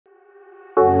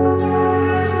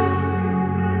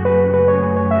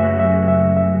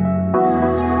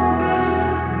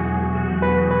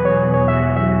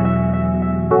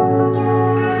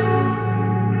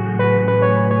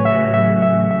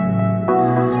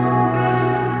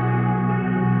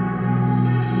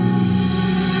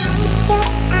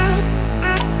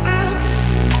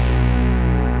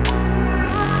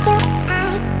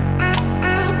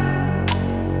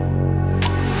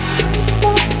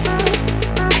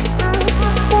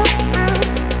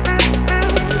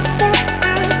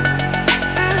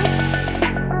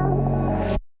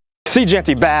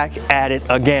Seejeanty back at it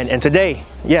again, and today,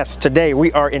 yes, today we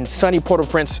are in sunny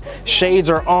Port-au-Prince. Shades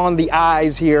are on the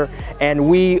eyes here, and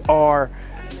we are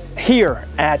here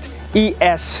at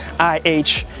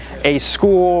ESIH, a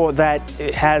school that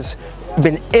has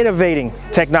been innovating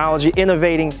technology,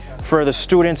 innovating for the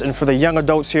students and for the young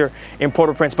adults here in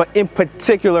Port-au-Prince. But in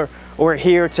particular, we're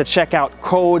here to check out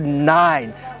Code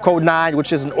 9. Code 9,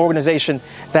 which is an organization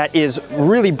that is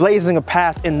really blazing a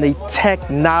path in the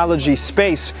technology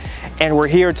space. And we're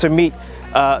here to meet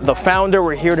the founder.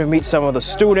 We're here to meet some of the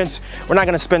students. We're not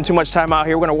going to spend too much time out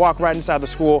here. We're going to walk right inside the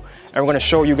school and we're going to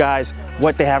show you guys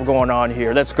what they have going on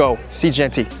here. Let's go.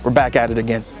 Seejeanty, we're back at it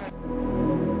again.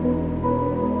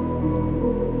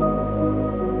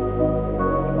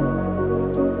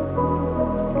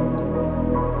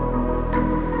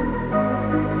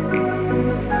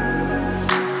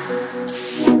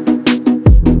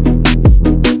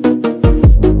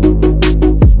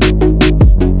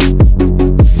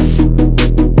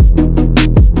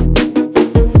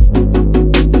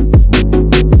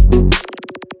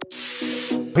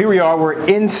 Here we are, we're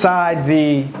inside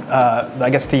the, I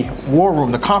guess the war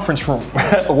room, the conference room,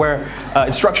 where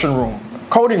instruction room,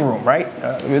 coding room, right?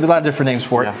 There's a lot of different names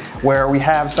for it, where we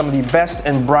have some of the best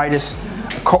and brightest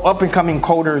up-and-coming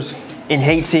coders in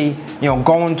Haiti, you know,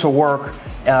 going to work.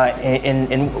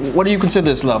 And what do you consider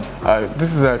this, Love?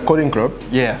 This is a coding club.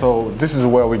 Yeah. So this is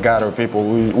where we gather people.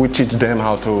 We teach them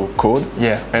how to code.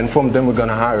 Yeah. And from them, we're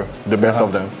gonna hire the best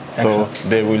of them. Excellent. So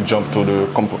they will jump to the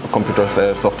computer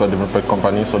software development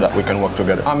company so that we can work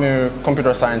together. I'm a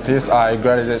computer scientist. I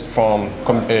graduated from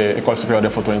École Supérieure de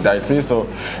Photonique d'Haïti. So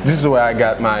this is where I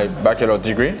got my bachelor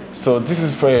degree. So this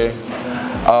is for,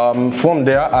 from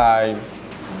there,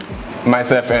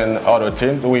 myself and other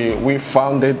teams, we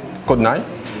founded Code 9,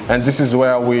 and this is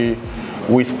where we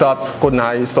start Code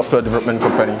 9 software development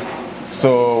company.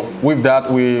 So with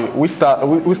that, we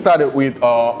started with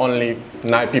only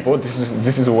 9 people.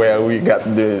 This is where we got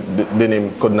the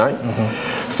name Code 9.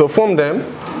 Mm-hmm. So from them,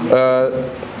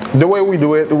 the way we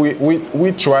do it,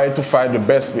 we try to find the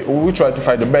best. We try to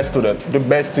find the best students, the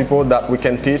best people that we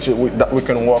can teach, that we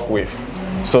can work with.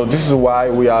 So this is why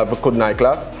we have a Code 9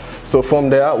 class. So from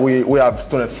there, we have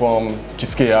students from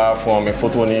Kiskeya, from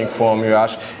Photonique, from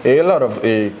UH, a lot of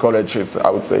colleges, I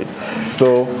would say.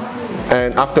 So,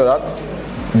 and after that,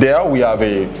 there we have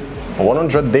a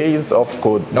 100 days of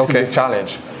code. This is a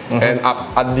challenge. Mm-hmm. And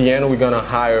at the end, we're gonna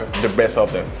hire the best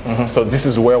of them. Mm-hmm. So this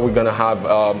is where we're gonna have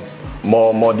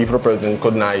more developers in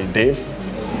Code 9 Dev,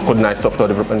 Code 9 software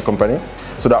development company,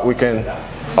 so that we can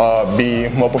be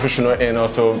more professional and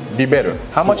also be better.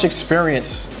 How much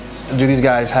experience do these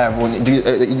guys have when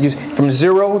from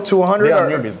 0 to 100? They are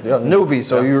newbies. They are newbies.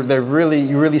 So you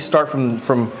really start from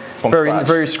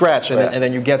very scratch, and, yeah.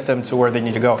 then you get them to where they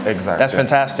need to go. Exactly. That's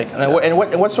fantastic. And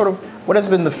what has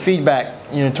been the feedback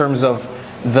in terms of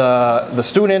the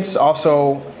students?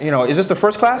 Also, you know, is this the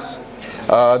first class?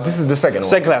 This is the second one.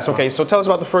 Second class. Okay. So tell us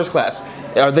about the first class.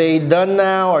 Are they done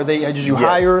now? Did you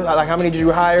hire? Like, how many did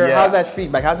you hire? Yeah. How's that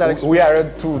feedback? How's that experience? We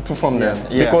hired two from them.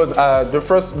 Yeah. Because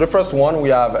the first one we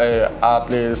have at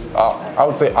least I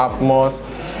would say at most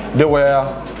there were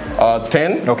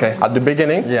 10 at the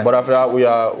beginning. Yeah. But after that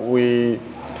we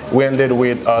ended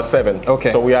with 7.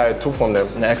 Okay. So we hired 2 from them.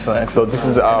 Excellent. So this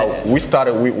is we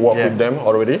started work with them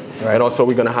already, right. And also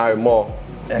we're gonna hire more.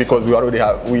 Excellent. Because we already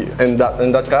have, in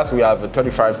that class we have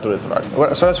 35 students. Right?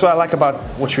 So that's what I like about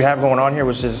what you have going on here,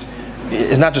 which is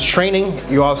it's not just training,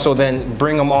 you also then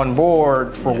bring them on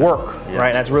board for work,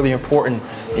 right? That's really important.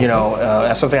 You know,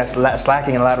 that's something that's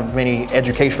lacking in many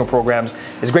educational programs.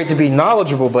 It's great to be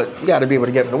knowledgeable, but you got to be able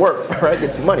to get them to work, right?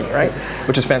 Get some money, right?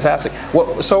 Which is fantastic.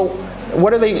 What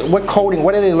coding?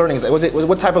 What are they learning?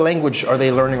 What type of language are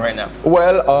they learning right now?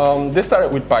 Well, they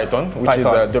started with Python, which is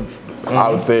I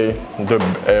would say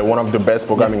one of the best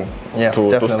programming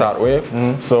to start with.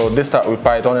 Mm-hmm. So they start with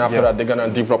Python, and after that they're gonna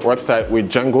develop a website with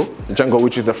Django,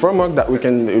 which is a framework that we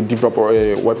can develop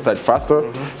a website faster.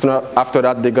 Mm-hmm. So now, after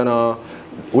that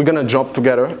we're gonna jump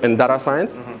together in data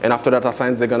science, and after data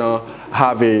science they're gonna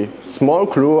have a small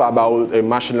clue about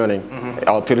machine learning,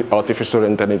 artificial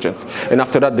intelligence, and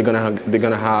after that they're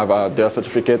gonna have their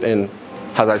certificate. And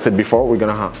as I said before, we're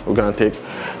gonna take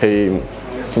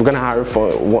we're gonna hire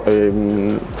for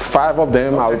 5 of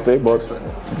them, I would say. But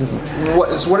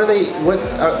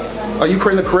are you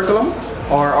creating the curriculum?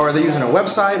 Or are they using a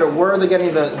website, or where are they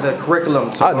getting the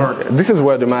curriculum to learn? This is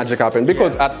where the magic happens,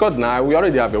 because at Code 9 we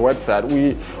already have a website.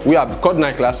 We have Code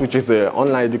 9 class, which is an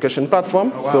online education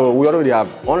platform. Oh, wow. So we already have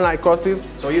online courses.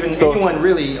 So anyone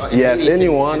really? Yes,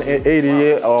 anyone,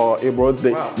 80 or abroad,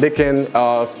 they can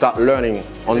start learning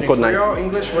on Code 9. Creole,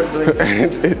 English, what do they?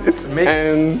 It's mixed.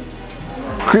 And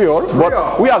Creole,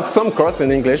 but we have some courses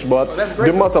in English, but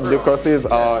the most of the courses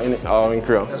are in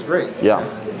Creole. That's great. Yeah.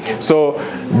 So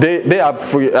they have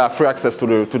free access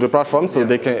to the platform, so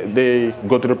they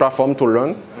go to the platform to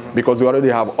learn, because we already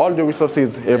have all the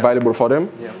resources available for them.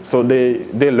 So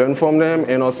they learn from them,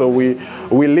 and also we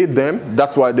lead them.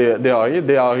 That's why they are here.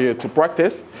 They are here to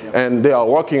practice, and they are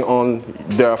working on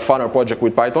their final project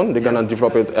with Python. They're gonna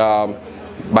develop it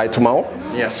by tomorrow.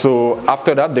 So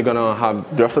after that, they're gonna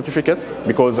have their certificate,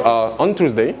 because on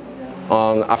Tuesday,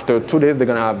 after 2 days, they're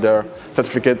gonna have their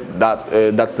certificate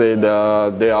that say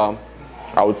they are,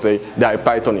 I would say, they are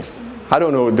Pythonists. I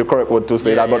don't know the correct word to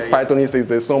say that, but Pythonist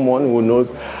is someone who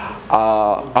knows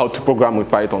how to program with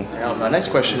Python. My next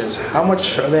question is, how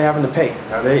much are they having to pay?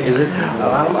 Is it a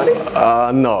lot of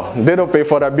money? No, they don't pay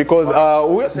for that, because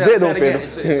they don't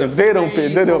pay.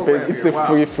 They don't pay. It's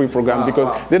a free program,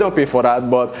 because they don't pay for that.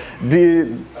 But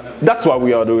that's why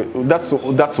we are doing.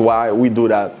 That's why we do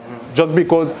that. Just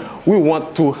because we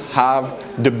want to have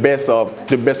the best of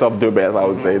the best, I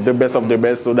would say, the best of the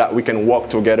best, so that we can work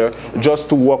together, just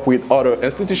to work with other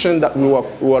institutions that we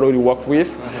already work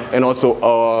with, and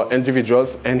also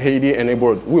individuals in Haiti and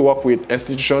abroad. We work with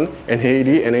institutions in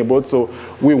Haiti and abroad, so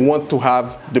we want to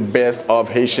have the best of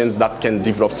Haitians that can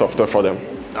develop software for them.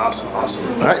 Awesome,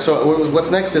 awesome. All right, so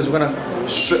what's next is we're gonna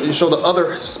show the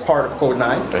other part of Code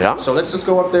 9. Yeah. So let's just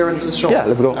go up there and show them. Yeah,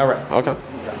 let's go. All right. Okay.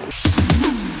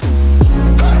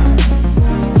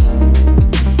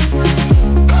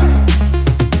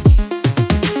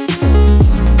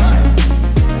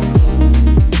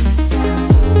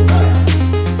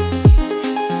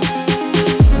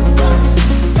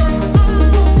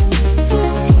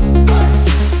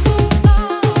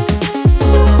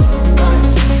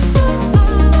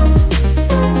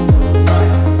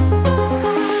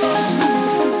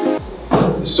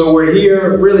 So we're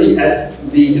here really at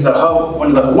the hub,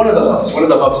 one of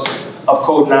the hubs of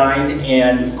Code 9,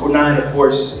 and Code 9, of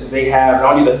course, they have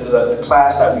not only the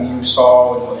class that you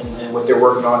saw and what they're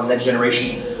working on, the next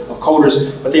generation of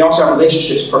coders, but they also have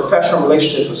relationships, professional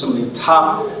relationships with some of the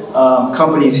top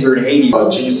companies here in Haiti.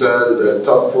 Digicel,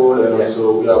 Talkpool, and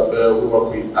also we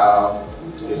work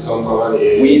with some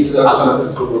company in San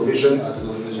Francisco Provisions,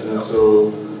 and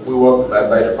so we work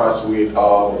by the past with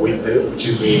Wednesday, which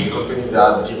is a company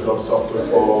that develops software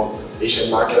for Asian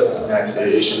markets,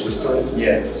 Asian restaurants.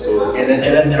 Yeah. So and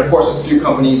then of course a few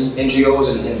companies, NGOs,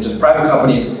 and just private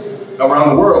companies around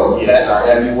the world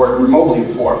that you worked remotely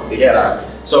before. Exactly. Yeah.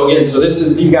 So again,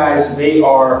 these guys, they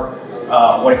are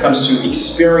when it comes to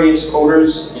experienced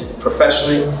coders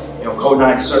professionally, you know, Code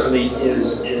 9 certainly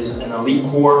is an elite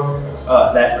core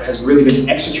that has really been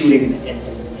executing and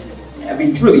I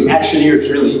mean, really actioneers,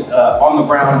 really on the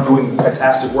ground doing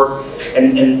fantastic work.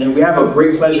 And we have a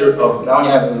great pleasure of not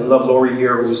only having Love Lori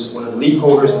here, who's one of the lead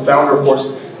coders and founder, of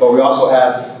course, but we also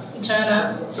have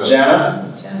Jana.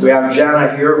 We have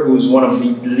Jana here, who's one of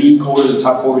the lead coders and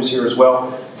top coders here as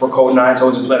well for Code 9. It's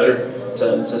always a pleasure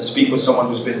to speak with someone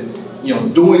who's been, you know,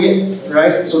 doing it,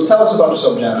 right? So tell us about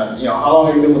yourself, Jana. You know, how long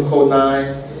have you been with Code 9,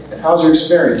 and how's your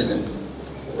experience been?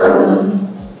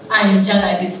 I'm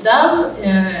Jana Gustav.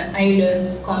 I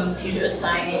learn computer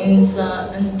science,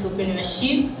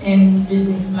 entrepreneurship, and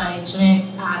business management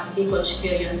at École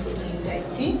Supérieure de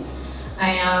Haiti.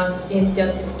 I have a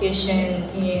certification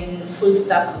in full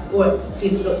stack web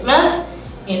development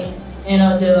and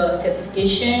another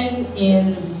certification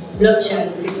in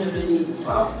blockchain technology.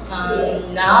 Wow.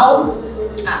 Now,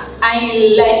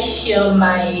 I like share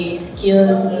my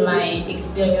skills and my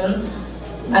experience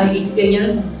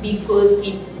because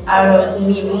it allows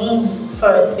me move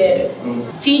further better.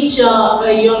 Teach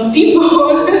young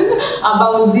people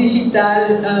about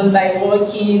digital by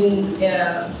working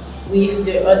with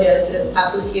the other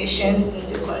association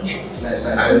in the country. Nice.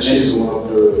 And she was one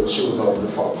of the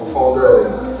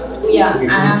co-founder. Yeah,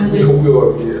 I am. We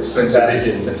were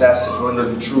fantastic. One of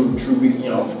the true, you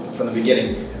know, from the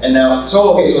beginning. And now,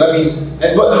 so that means.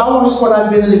 But how long has Code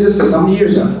 9 been in existence? How many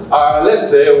years now? Let's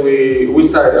say we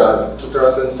started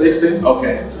 2016.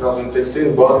 Okay.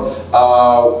 2016, but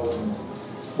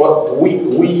we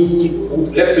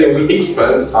let's say we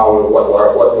expand what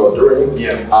we're doing.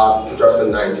 Yeah.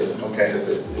 2019. Okay. That's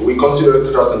it. We consider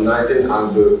 2019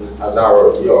 as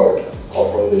our year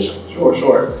of foundation.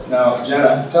 Sure. Now,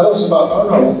 Jana, tell us about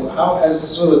how has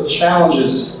some of the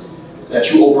challenges that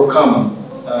you overcome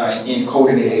in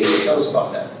coding in Haiti. Tell us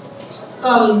about that.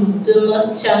 The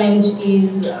most challenge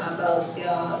is about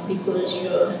because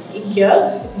you're a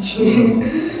girl,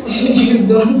 you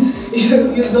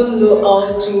don't know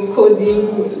how to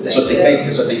coding. That's what they think.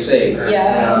 That's what they say.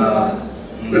 Yeah.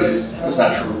 That's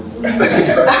not true.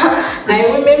 I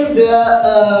remember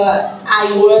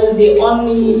I was the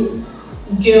only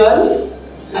girl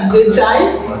at the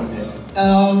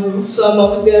time. Some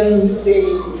of them say,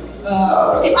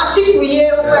 c'est parti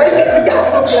fouiller, ouais, c'est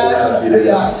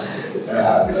garçon-là.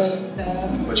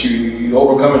 But you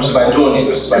overcome it just by doing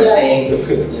it, just by saying.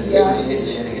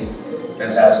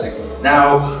 Fantastic.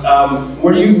 Now,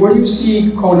 where do you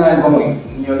see Code9 going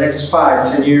in your next 5,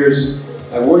 10 years?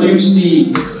 Like, where do you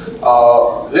see?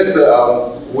 Let's say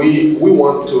we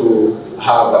want to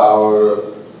have our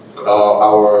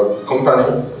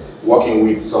company working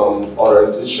with some other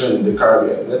institution in the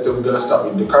Caribbean. Let's say we're gonna start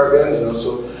with the Caribbean, and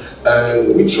also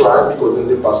we try, because in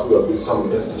the past we worked with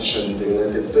some institution in the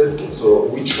United States. So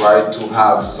we try to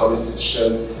have some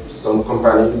institution, some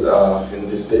companies in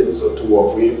the States, so to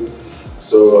work with.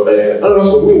 So and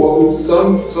also we work with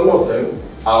some of them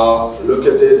are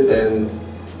located in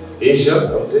Asia,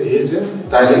 I would say Asia,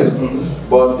 Thailand,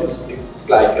 but it's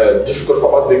like difficult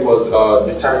for us because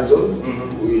the time zone.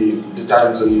 The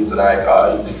time zone is like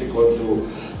it's difficult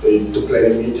to plan a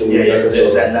meeting.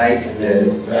 It's at night.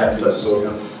 Exactly.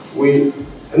 So we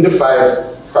in the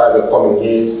five coming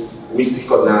years we see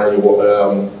Code9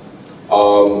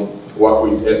 work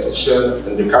with institution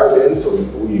in the Caribbean. So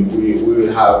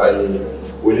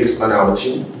we'll expand our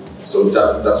team. So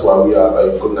that's why we have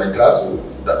a Code9 class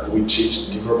that we teach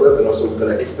developers, and also we're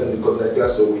gonna expand the Code9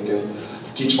 class so we can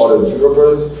teach other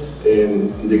developers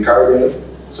in the Caribbean.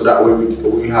 So that way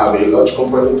we have a large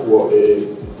company to work,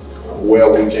 where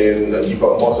we can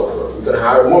develop more software. We're gonna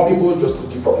hire more people just to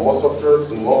develop more software,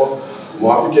 so more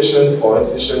application for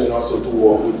institution, and also to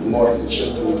work with more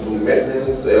institution to do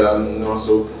maintenance, and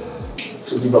also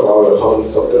to develop our own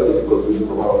software, because we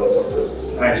develop our own software.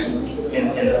 Nice.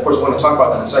 And of course, we want to talk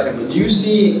about that in a second, but do you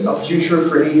see a future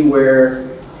for Haiti where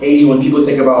Haiti, when people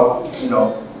think about,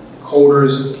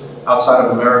 coders outside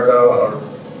of America or,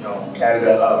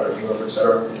 Canada or Europe,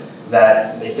 etc.,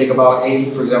 that they think about Haiti,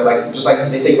 for example, just like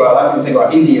they think about, a lot of people think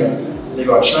about India, they think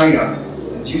about China.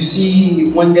 Do you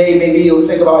see one day maybe you'll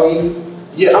think about Haiti?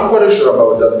 Yeah, I'm quite sure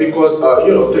about that, because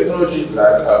technology is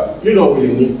like you don't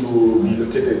really need to be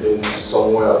located in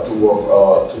somewhere to work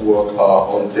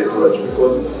on technology,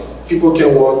 because people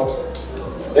can work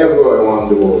everywhere around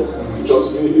the world. You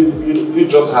just need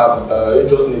to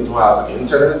have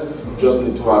internet. You just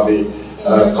need to have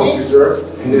a computer,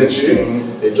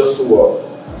 energy, just to work.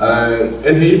 And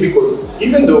Haiti, because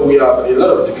even though we have a lot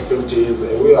of difficulties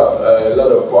and we have a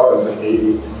lot of problems in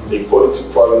Haiti, the political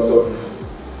problems,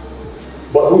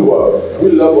 but we work.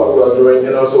 We love what we are doing,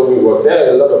 and also we work. There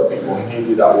are a lot of people in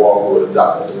Haiti that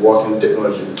work in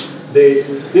technology. They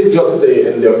just stay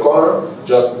in their corner.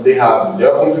 They have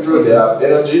their computer, they have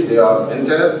energy, they have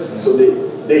internet. So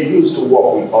they used to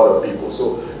work with other people.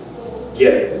 So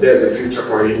yeah, there's a future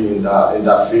for Haiti in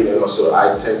that field, and also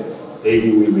I think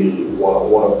Haiti will be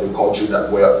one of the countries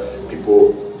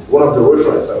one of the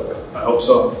reference out there. I hope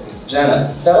so.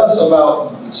 Jana, tell us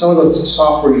about some of the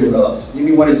software you developed. Give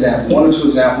me one example, 1 or 2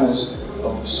 examples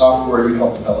of software you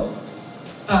helped develop.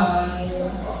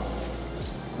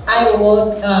 I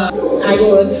work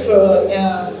for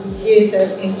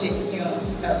Digicel injection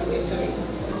laboratory.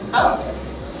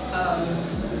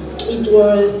 It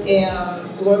was a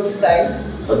website.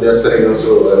 But they're selling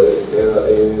also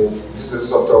this is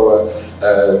software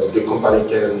where the company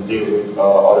can deal with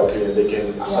other clients. They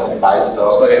can buy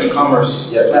stuff. It's like an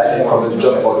e-commerce. Yeah, e-commerce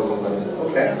just for the company.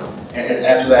 Okay. And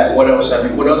after that, what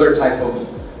other type of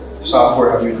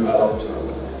software have you developed?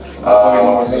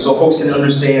 So folks can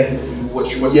understand what.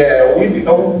 Yeah, we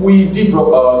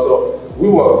develop. So we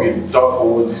work with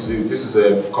Talkpool. This is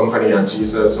a company at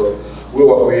Digicel. So we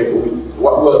work with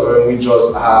what we're doing. We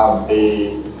just have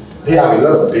they have a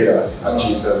lot of data at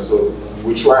Digicel. So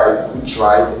we are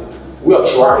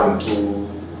trying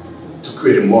to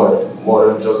create a model.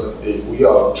 We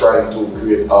are trying to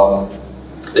create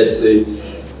let's say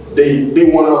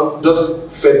they wanna just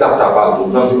fait data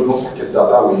value. Parce que lorsqu'on fait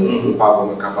data, we pas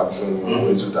vraiment capable de jouer un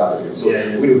résultat. So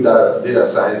we do data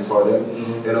science for them,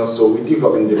 and also we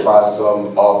developed in the past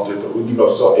we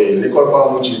developed a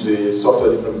LekolPam, which is a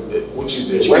software which is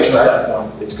a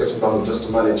website education platform just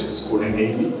to manage a school in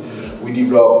Haiti. We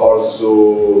developed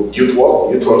also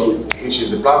YouthWork, which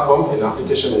is a platform, an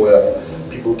application where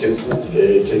people can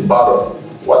barter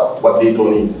what they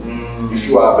don't need. If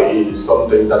you have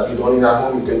something that you don't need at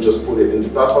home, you can just put it in the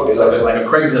platform. So it's like a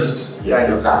Craigslist.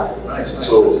 Yeah, exactly. Nice.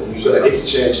 So you're gonna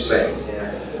exchange things.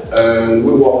 And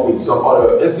we work with some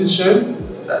other institutions.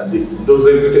 Those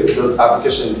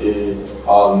applications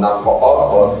are not for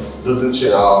us, or those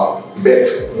institutions are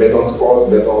bet on sport,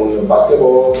 bet on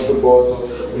basketball, football. So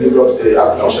we developed the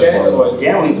application. So a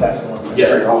gambling platform.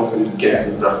 Yeah, on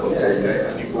gambling platforms. So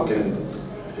people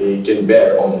can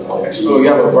bet on teams. So you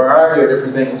have a variety of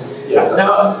different things. Yes.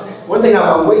 Now, one thing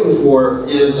I'm waiting for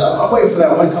is I'm waiting for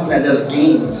that one company that does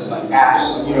games, like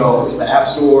apps. You know, the App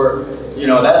Store. You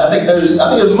know, I think there's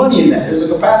money in that. There's a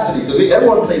capacity.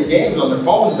 Everyone plays games on their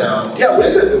phones now. Yeah,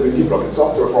 recently we developed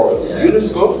software for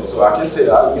UNESCO, so I can say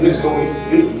that UNESCO.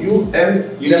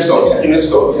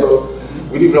 So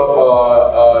we developed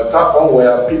a platform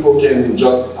where people can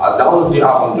just download the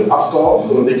app on the App Store,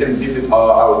 so they can visit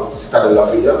our Citadel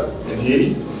affiliate in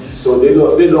Haiti. So they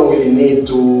don't really need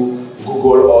to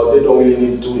Google, or they don't really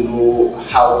need to know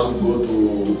how to go to.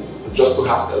 Just to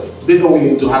ask them. They don't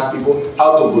really need to ask people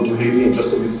how to go to Haiti and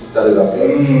just to visit Citadel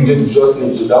affiliate. They just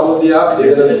need to download the app.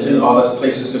 They're gonna see all the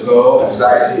places to go.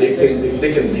 Exactly.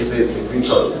 They can visit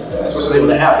virtually. That's what's the name of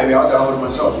the app. Maybe I'll download it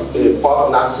myself.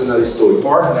 Parc National Historique.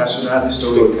 Parc National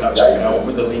Historique. I'll check it out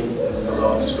with the link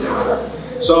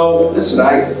below. So listen,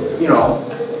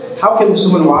 how can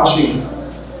someone watching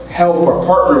help or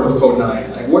partner with Code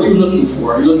 9? Like, what are you looking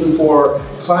for? Are you looking for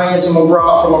clients from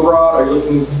abroad? Are you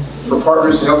looking for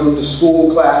partners to help you with the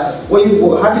school class?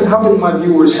 How can my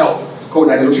viewers help Code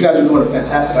 9? What you guys are doing is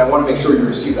fantastic. I want to make sure you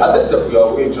receive that. At this step, we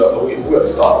are a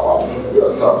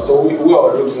startup. So we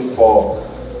are looking for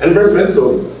investment,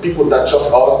 so people that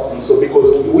trust us. So because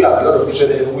we have a lot of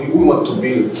vision and we want to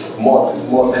build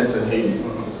more tents in Haiti.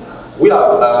 We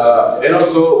are and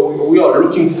also we are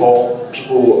looking for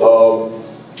people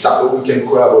that we can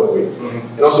collaborate with.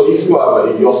 And also, if you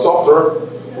have your software,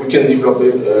 we can develop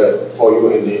it for you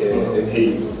in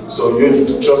Haiti. So you need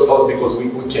to trust us because we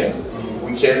can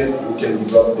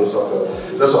develop the software.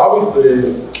 And so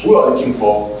we are looking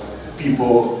for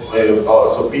people,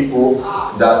 people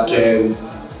that can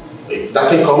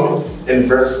come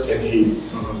invest in Haiti.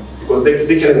 Because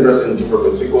they can invest in different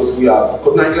ways. Because we have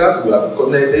Code 9 class, we have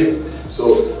Code 9 day.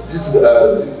 So these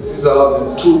are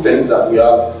the two things that we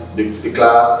have: the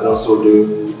class and also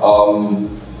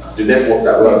the network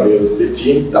that we have, the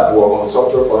teams that work on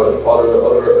software for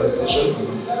other institutions.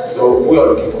 So we are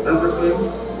looking for investment.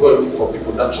 We are looking for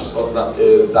people that trust us, that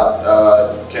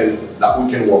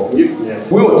we can work with. Yeah.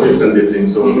 We want to extend the team,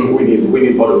 so we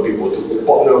need other people to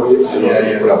partner with and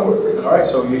also collaborate with. All right,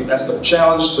 so that's the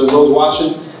challenge to those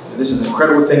watching. This is an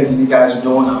incredible thing that you guys are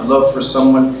doing. I'd love for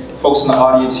folks in the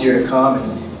audience here to come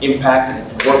and impact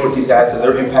and work with these guys, because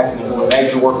they're impacting and doing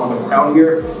major work on the ground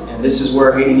here. This is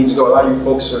where Haiti needs to go. A lot of you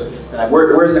folks are like,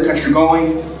 where's the country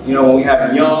going? You know, when we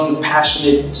have young,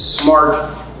 passionate,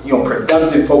 smart,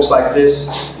 productive folks like this,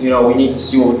 we need to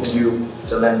see what we can do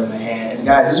to lend them a hand. And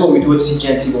guys, this is what we do at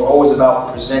Seejeanty. We're always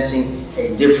about presenting a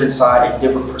different side, a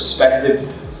different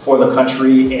perspective for the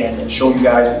country, and show you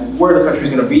guys where the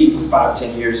country's gonna be in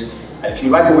 5-10 years. If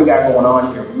you like what we got going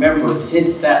on here, remember,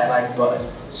 hit that like button,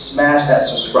 smash that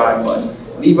subscribe button.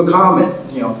 Leave a comment,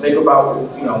 think about,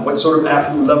 what sort of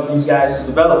app you would love these guys to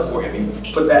develop for you. I mean,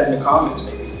 put that in the comments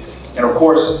maybe. And of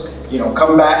course,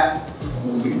 come back.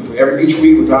 Each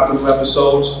week we're dropping new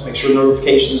episodes. Make sure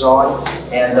notifications on.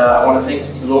 And I want to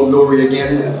thank Lori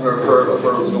again for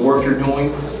the work you're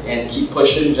doing, and keep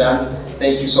pushing. John,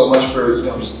 thank you so much for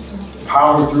just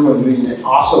powering through and being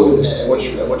awesome at what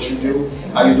you do,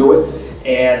 how you do it.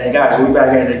 And guys, we'll be back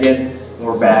at it again.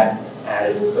 We're back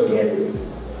at it again.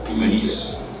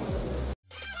 Peace.